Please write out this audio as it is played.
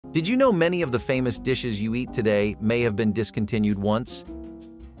Did you know many of the famous dishes you eat today may have been discontinued once?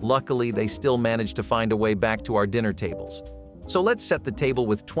 Luckily, they still managed to find a way back to our dinner tables. So let's set the table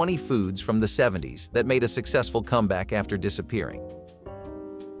with 20 foods from the 70s that made a successful comeback after disappearing.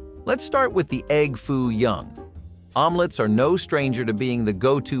 Let's start with the egg foo young. Omelets are no stranger to being the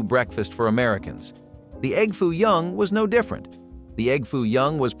go-to breakfast for Americans. The egg foo young was no different. The egg foo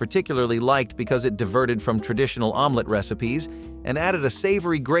young was particularly liked because it diverted from traditional omelet recipes and added a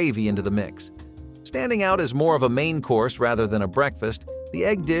savory gravy into the mix. Standing out as more of a main course rather than a breakfast, the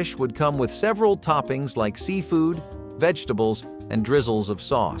egg dish would come with several toppings like seafood, vegetables, and drizzles of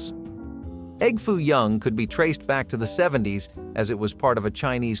sauce. Egg foo young could be traced back to the 70s as it was part of a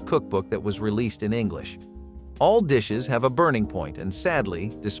Chinese cookbook that was released in English. All dishes have a burning point, and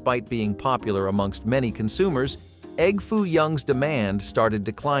sadly, despite being popular amongst many consumers, egg foo young's demand started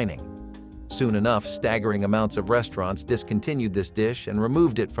declining. Soon enough, staggering amounts of restaurants discontinued this dish and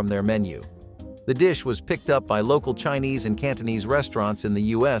removed it from their menu. The dish was picked up by local Chinese and Cantonese restaurants in the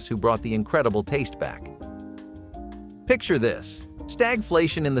US who brought the incredible taste back. Picture this.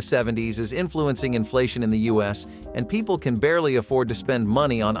 Stagflation in the 70s is influencing inflation in the US, and people can barely afford to spend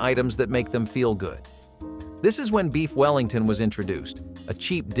money on items that make them feel good. This is when beef Wellington was introduced, a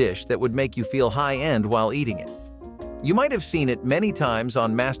cheap dish that would make you feel high-end while eating it. You might have seen it many times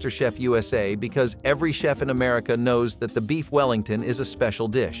on MasterChef USA because every chef in America knows that the beef Wellington is a special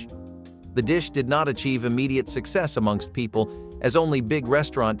dish. The dish did not achieve immediate success amongst people, as only big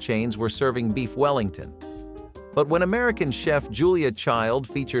restaurant chains were serving beef Wellington. But when American chef Julia Child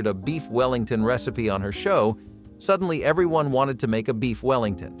featured a beef Wellington recipe on her show, suddenly everyone wanted to make a beef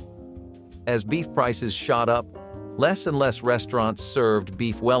Wellington. As beef prices shot up, less and less restaurants served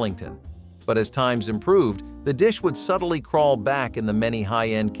beef Wellington. But as times improved, the dish would subtly crawl back in the many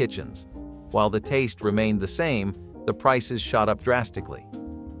high-end kitchens. While the taste remained the same, the prices shot up drastically.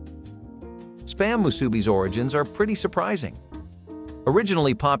 Spam musubi's origins are pretty surprising.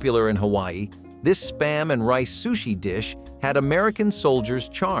 Originally popular in Hawaii, this spam and rice sushi dish had American soldiers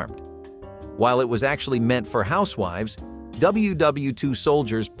charmed. While it was actually meant for housewives, WW2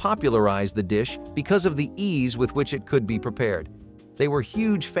 soldiers popularized the dish because of the ease with which it could be prepared. They were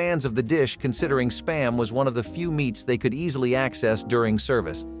huge fans of the dish considering spam was one of the few meats they could easily access during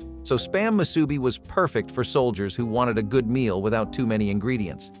service. So spam musubi was perfect for soldiers who wanted a good meal without too many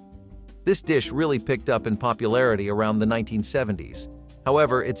ingredients. This dish really picked up in popularity around the 1970s.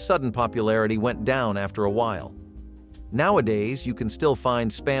 However, its sudden popularity went down after a while. Nowadays, you can still find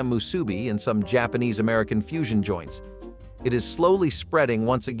spam musubi in some Japanese-American fusion joints. It is slowly spreading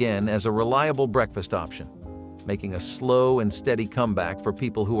once again as a reliable breakfast option, making a slow and steady comeback for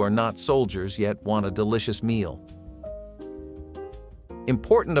people who are not soldiers yet want a delicious meal.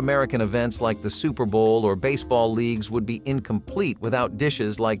 Important American events like the Super Bowl or baseball leagues would be incomplete without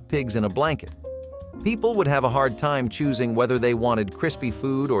dishes like pigs in a blanket. People would have a hard time choosing whether they wanted crispy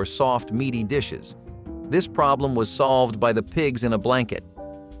food or soft, meaty dishes. This problem was solved by the pigs in a blanket.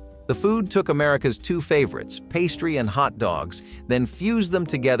 The food took America's two favorites, pastry and hot dogs, then fused them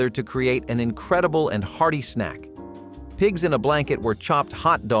together to create an incredible and hearty snack. Pigs in a blanket were chopped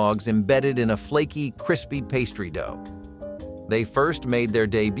hot dogs embedded in a flaky, crispy pastry dough. They first made their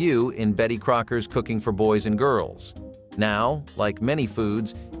debut in Betty Crocker's Cooking for Boys and Girls. Now, like many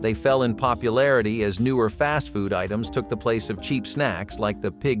foods, they fell in popularity as newer fast food items took the place of cheap snacks like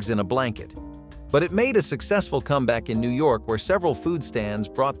the pigs in a blanket. But it made a successful comeback in New York where several food stands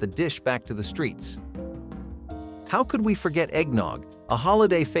brought the dish back to the streets. How could we forget eggnog, a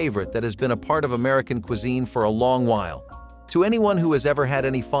holiday favorite that has been a part of American cuisine for a long while? To anyone who has ever had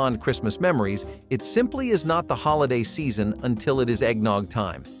any fond Christmas memories, it simply is not the holiday season until it is eggnog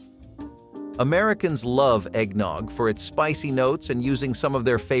time. Americans love eggnog for its spicy notes and using some of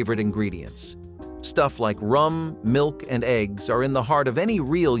their favorite ingredients. Stuff like rum, milk, and eggs are in the heart of any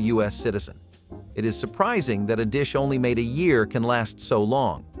real U.S. citizen. It is surprising that a dish only made a year can last so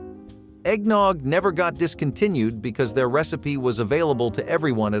long. Eggnog never got discontinued because their recipe was available to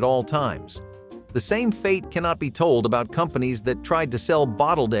everyone at all times. The same fate cannot be told about companies that tried to sell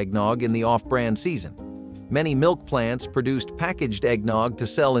bottled eggnog in the off-brand season. Many milk plants produced packaged eggnog to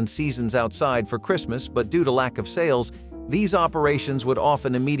sell in seasons outside for Christmas, but due to lack of sales, these operations would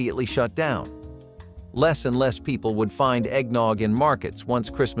often immediately shut down. Less and less people would find eggnog in markets once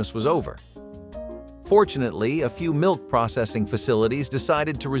Christmas was over. Fortunately, a few milk processing facilities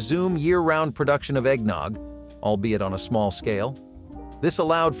decided to resume year-round production of eggnog, albeit on a small scale. This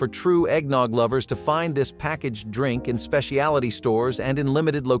allowed for true eggnog lovers to find this packaged drink in specialty stores and in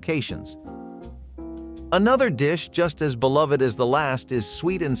limited locations. Another dish just as beloved as the last is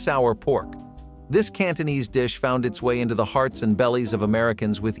sweet and sour pork. This Cantonese dish found its way into the hearts and bellies of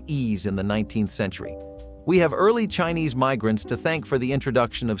Americans with ease in the 19th century. We have early Chinese migrants to thank for the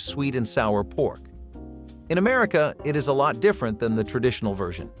introduction of sweet and sour pork. In America, it is a lot different than the traditional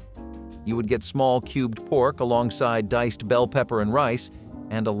version. You would get small cubed pork alongside diced bell pepper and rice,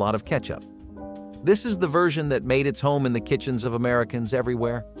 and a lot of ketchup. This is the version that made its home in the kitchens of Americans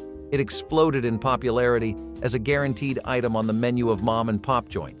everywhere. It exploded in popularity as a guaranteed item on the menu of mom-and-pop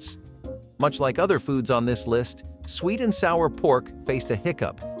joints. Much like other foods on this list, sweet and sour pork faced a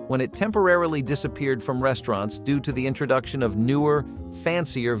hiccup when it temporarily disappeared from restaurants due to the introduction of newer,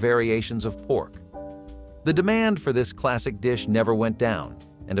 fancier variations of pork. The demand for this classic dish never went down,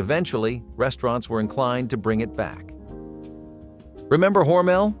 and eventually, restaurants were inclined to bring it back. Remember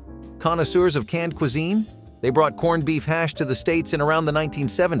Hormel? Connoisseurs of canned cuisine? They brought corned beef hash to the States in around the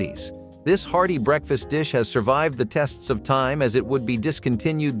 1970s. This hearty breakfast dish has survived the tests of time as it would be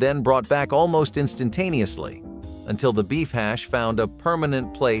discontinued then brought back almost instantaneously, until the beef hash found a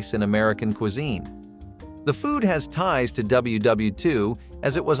permanent place in American cuisine. The food has ties to WW2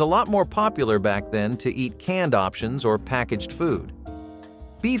 as it was a lot more popular back then to eat canned options or packaged food.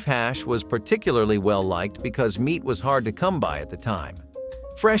 Beef hash was particularly well-liked because meat was hard to come by at the time.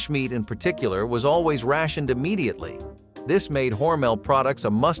 Fresh meat in particular was always rationed immediately. This made Hormel products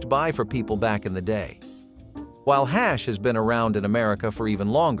a must-buy for people back in the day. While hash has been around in America for even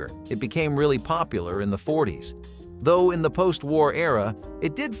longer, it became really popular in the 40s. Though in the post-war era,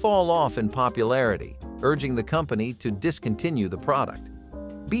 it did fall off in popularity, urging the company to discontinue the product.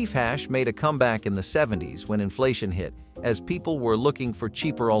 Beef hash made a comeback in the 70s when inflation hit, as people were looking for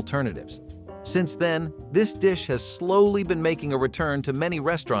cheaper alternatives. Since then, this dish has slowly been making a return to many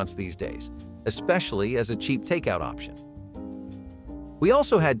restaurants these days, especially as a cheap takeout option. We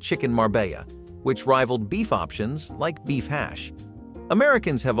also had chicken Marbella, which rivaled beef options like beef hash.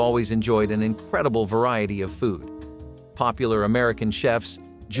 Americans have always enjoyed an incredible variety of food. Popular American chefs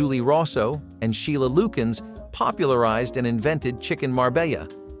Julie Rosso and Sheila Lukens popularized and invented chicken Marbella,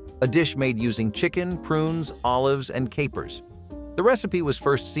 a dish made using chicken, prunes, olives, and capers. The recipe was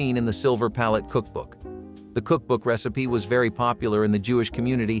first seen in the Silver Palette cookbook. The cookbook recipe was very popular in the Jewish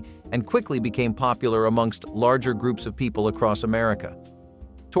community and quickly became popular amongst larger groups of people across America.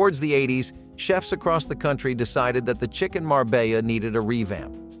 Towards the 80s, chefs across the country decided that the chicken Marbella needed a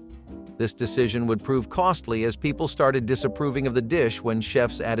revamp. This decision would prove costly as people started disapproving of the dish when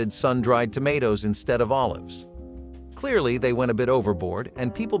chefs added sun-dried tomatoes instead of olives. Clearly, they went a bit overboard,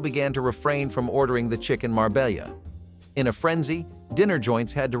 and people began to refrain from ordering the chicken Marbella. In a frenzy, dinner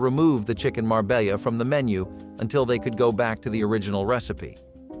joints had to remove the chicken Marbella from the menu until they could go back to the original recipe.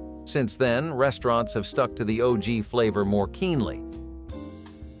 Since then, restaurants have stuck to the OG flavor more keenly.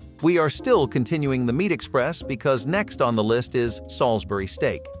 We are still continuing the Meat Express because next on the list is Salisbury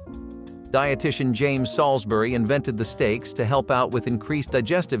Steak. Dietitian James Salisbury invented the steaks to help out with increased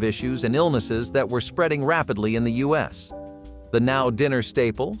digestive issues and illnesses that were spreading rapidly in the U.S. The now dinner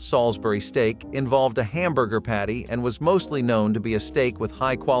staple, Salisbury steak, involved a hamburger patty and was mostly known to be a steak with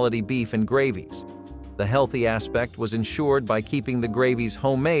high-quality beef and gravies. The healthy aspect was ensured by keeping the gravies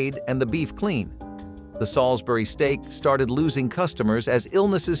homemade and the beef clean. The Salisbury steak started losing customers as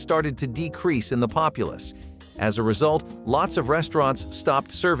illnesses started to decrease in the populace. As a result, lots of restaurants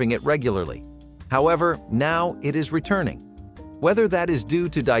stopped serving it regularly. However, now it is returning. Whether that is due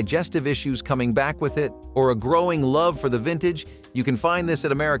to digestive issues coming back with it or a growing love for the vintage, you can find this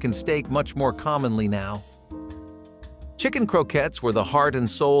at American Steak much more commonly now. Chicken croquettes were the heart and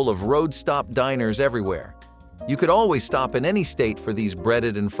soul of road-stop diners everywhere. You could always stop in any state for these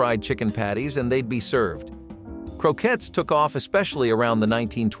breaded and fried chicken patties and they'd be served. Croquettes took off especially around the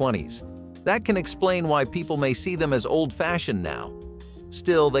 1920s. That can explain why people may see them as old-fashioned now.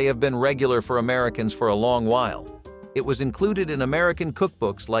 Still, they have been regular for Americans for a long while. It was included in American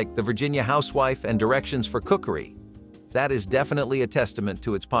cookbooks like The Virginia Housewife and Directions for Cookery. That is definitely a testament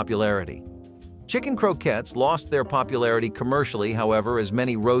to its popularity. Chicken croquettes lost their popularity commercially, however, as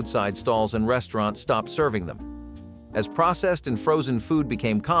many roadside stalls and restaurants stopped serving them. As processed and frozen food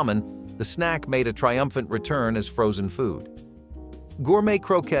became common, the snack made a triumphant return as frozen food. Gourmet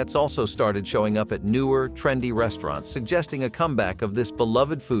croquettes also started showing up at newer, trendy restaurants, suggesting a comeback of this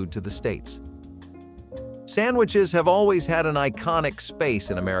beloved food to the States. Sandwiches have always had an iconic space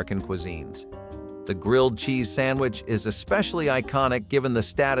in American cuisines. The grilled cheese sandwich is especially iconic given the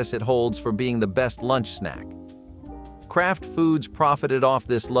status it holds for being the best lunch snack. Kraft Foods profited off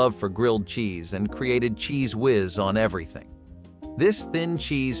this love for grilled cheese and created cheese whiz on everything. This thin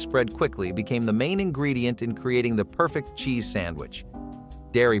cheese spread quickly became the main ingredient in creating the perfect cheese sandwich.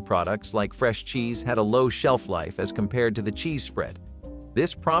 Dairy products like fresh cheese had a low shelf life as compared to the cheese spread.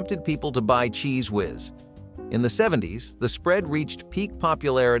 This prompted people to buy Cheeze Whiz. In the 70s, the spread reached peak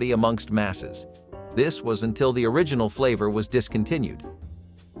popularity amongst masses. This was until the original flavor was discontinued.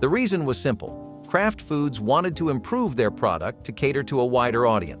 The reason was simple. Kraft Foods wanted to improve their product to cater to a wider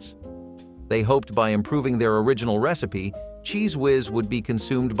audience. They hoped by improving their original recipe, Cheeze Whiz would be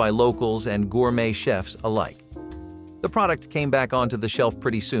consumed by locals and gourmet chefs alike. The product came back onto the shelf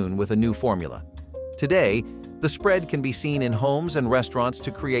pretty soon with a new formula. Today, the spread can be seen in homes and restaurants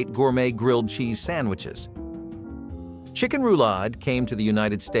to create gourmet grilled cheese sandwiches. Chicken roulade came to the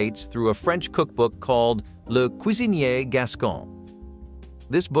United States through a French cookbook called Le Cuisinier Gascon.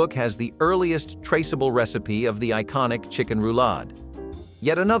 This book has the earliest traceable recipe of the iconic chicken roulade.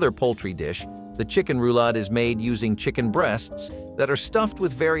 Yet another poultry dish, the chicken roulade is made using chicken breasts that are stuffed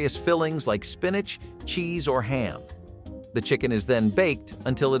with various fillings like spinach, cheese, or ham. The chicken is then baked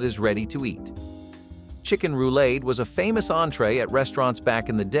until it is ready to eat. Chicken roulade was a famous entree at restaurants back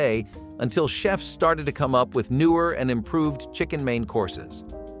in the day until chefs started to come up with newer and improved chicken main courses.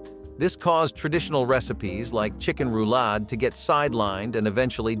 This caused traditional recipes like chicken roulade to get sidelined and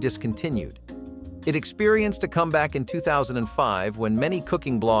eventually discontinued. It experienced a comeback in 2005 when many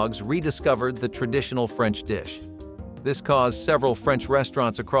cooking blogs rediscovered the traditional French dish. This caused several French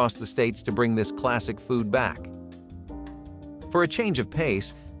restaurants across the states to bring this classic food back. For a change of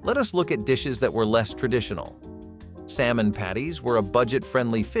pace, let us look at dishes that were less traditional. Salmon patties were a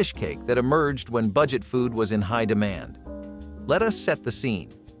budget-friendly fish cake that emerged when budget food was in high demand. Let us set the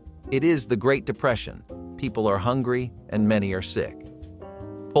scene. It is the Great Depression. People are hungry and many are sick.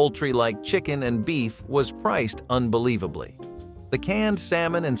 Poultry like chicken and beef was priced unbelievably. The canned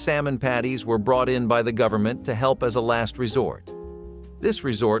salmon and salmon patties were brought in by the government to help as a last resort. This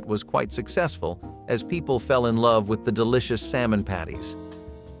resort was quite successful as people fell in love with the delicious salmon patties.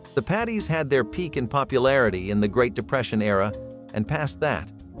 The patties had their peak in popularity in the Great Depression era and past that.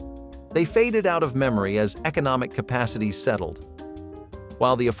 They faded out of memory as economic capacities settled.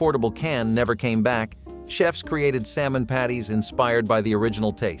 While the affordable can never came back, chefs created salmon patties inspired by the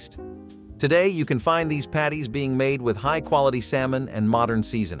original taste. Today, you can find these patties being made with high-quality salmon and modern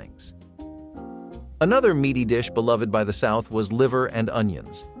seasonings. Another meaty dish beloved by the South was liver and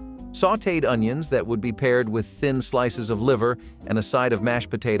onions. Sautéed onions that would be paired with thin slices of liver and a side of mashed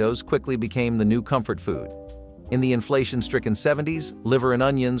potatoes quickly became the new comfort food. In the inflation-stricken 70s, liver and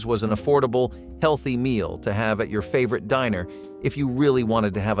onions was an affordable, healthy meal to have at your favorite diner if you really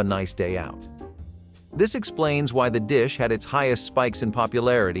wanted to have a nice day out. This explains why the dish had its highest spikes in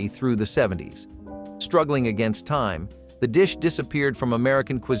popularity through the 70s. Struggling against time, the dish disappeared from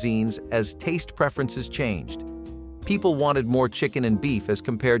American cuisines as taste preferences changed. People wanted more chicken and beef as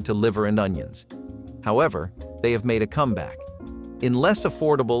compared to liver and onions. However, they have made a comeback. In less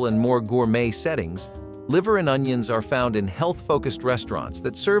affordable and more gourmet settings, liver and onions are found in health-focused restaurants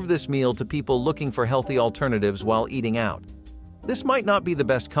that serve this meal to people looking for healthy alternatives while eating out. This might not be the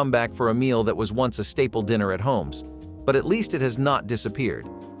best comeback for a meal that was once a staple dinner at homes, but at least it has not disappeared.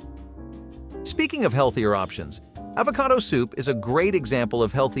 Speaking of healthier options, avocado soup is a great example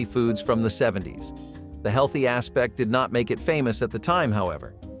of healthy foods from the 70s. The healthy aspect did not make it famous at the time,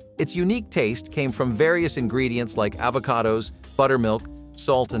 however. Its unique taste came from various ingredients like avocados, buttermilk,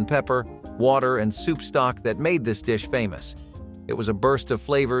 salt and pepper, water, and soup stock that made this dish famous. It was a burst of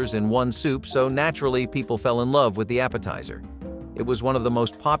flavors in one soup, so naturally people fell in love with the appetizer. It was one of the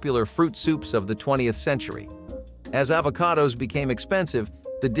most popular fruit soups of the 20th century. As avocados became expensive,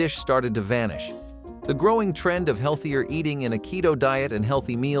 the dish started to vanish. The growing trend of healthier eating in a keto diet and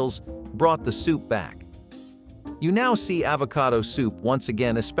healthy meals brought the soup back. You now see avocado soup once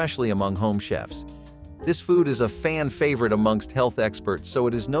again, especially among home chefs. This food is a fan favorite amongst health experts, so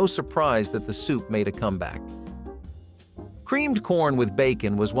it is no surprise that the soup made a comeback. Creamed corn with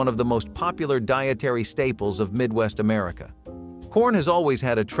bacon was one of the most popular dietary staples of Midwest America. Corn has always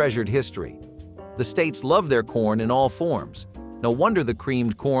had a treasured history. The states love their corn in all forms. No wonder the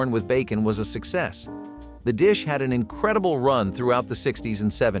creamed corn with bacon was a success. The dish had an incredible run throughout the 60s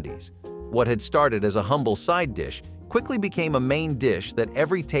and 70s. What had started as a humble side dish quickly became a main dish that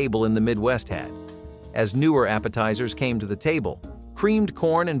every table in the Midwest had. As newer appetizers came to the table, creamed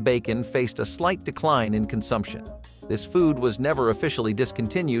corn and bacon faced a slight decline in consumption. This food was never officially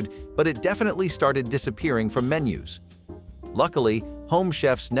discontinued, but it definitely started disappearing from menus. Luckily, home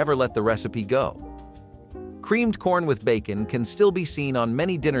chefs never let the recipe go. Creamed corn with bacon can still be seen on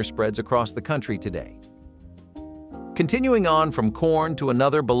many dinner spreads across the country today. Continuing on from corn to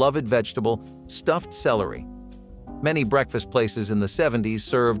another beloved vegetable, stuffed celery. Many breakfast places in the 70s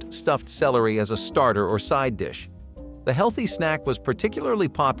served stuffed celery as a starter or side dish. The healthy snack was particularly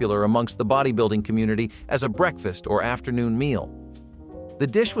popular amongst the bodybuilding community as a breakfast or afternoon meal. The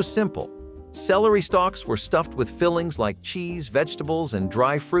dish was simple. Celery stalks were stuffed with fillings like cheese, vegetables, and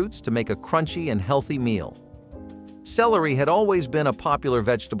dry fruits to make a crunchy and healthy meal. Celery had always been a popular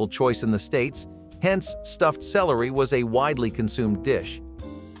vegetable choice in the States, hence stuffed celery was a widely consumed dish.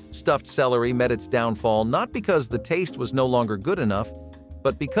 Stuffed celery met its downfall not because the taste was no longer good enough,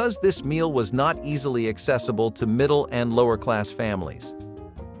 but because this meal was not easily accessible to middle and lower-class families.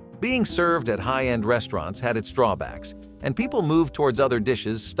 Being served at high-end restaurants had its drawbacks, and people moved towards other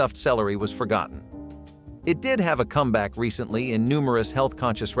dishes. Stuffed celery was forgotten. It did have a comeback recently in numerous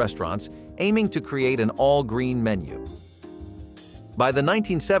health-conscious restaurants, aiming to create an all-green menu. By the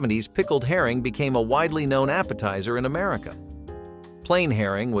 1970s, pickled herring became a widely known appetizer in America. Plain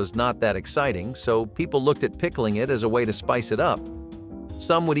herring was not that exciting, so people looked at pickling it as a way to spice it up.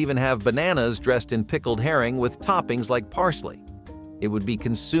 Some would even have bananas dressed in pickled herring with toppings like parsley. It would be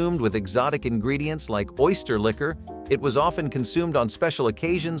consumed with exotic ingredients like oyster liquor. It was often consumed on special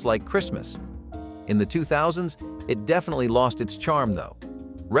occasions like Christmas. In the 2000s, it definitely lost its charm though.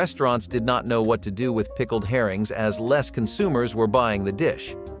 Restaurants did not know what to do with pickled herrings as less consumers were buying the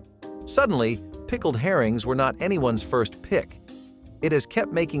dish. Suddenly, pickled herrings were not anyone's first pick. It has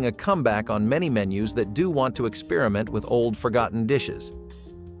kept making a comeback on many menus that do want to experiment with old forgotten dishes.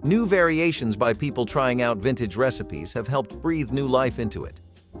 New variations by people trying out vintage recipes have helped breathe new life into it.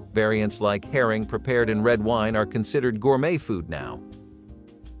 Variants like herring prepared in red wine are considered gourmet food now.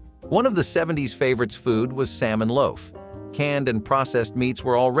 One of the 70s favorites food was salmon loaf. Canned and processed meats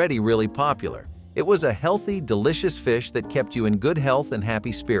were already really popular. It was a healthy, delicious fish that kept you in good health and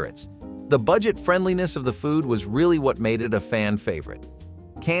happy spirits. The budget friendliness of the food was really what made it a fan favorite.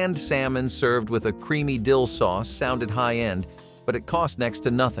 Canned salmon served with a creamy dill sauce sounded high-end, but it cost next to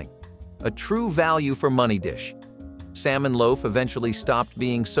nothing. A true value for money dish. Salmon loaf eventually stopped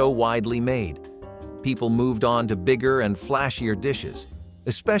being so widely made. People moved on to bigger and flashier dishes.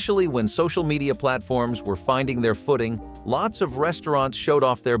 Especially when social media platforms were finding their footing, lots of restaurants showed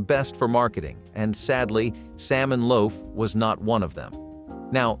off their best for marketing, and sadly, salmon loaf was not one of them.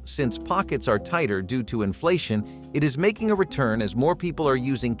 Now, since pockets are tighter due to inflation, it is making a return as more people are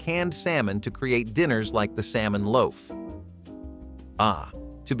using canned salmon to create dinners like the salmon loaf.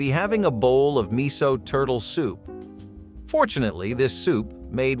 To be having a bowl of miso turtle soup. Fortunately, this soup,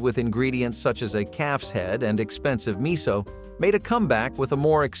 made with ingredients such as a calf's head and expensive miso, made a comeback with a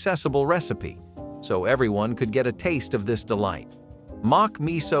more accessible recipe, so everyone could get a taste of this delight. Mock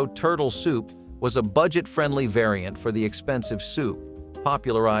miso turtle soup was a budget-friendly variant for the expensive soup,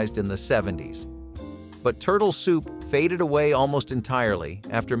 popularized in the 70s. But turtle soup faded away almost entirely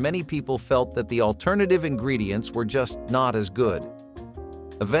after many people felt that the alternative ingredients were just not as good.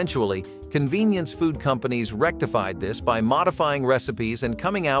 Eventually, convenience food companies rectified this by modifying recipes and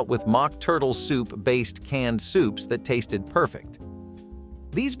coming out with mock turtle soup-based canned soups that tasted perfect.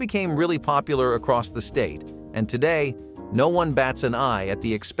 These became really popular across the state, and today, no one bats an eye at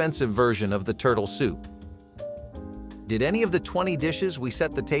the expensive version of the turtle soup. Did any of the 20 dishes we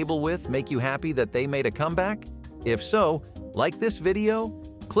set the table with make you happy that they made a comeback? If so, like this video,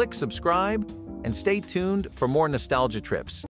 click subscribe, and stay tuned for more nostalgia trips.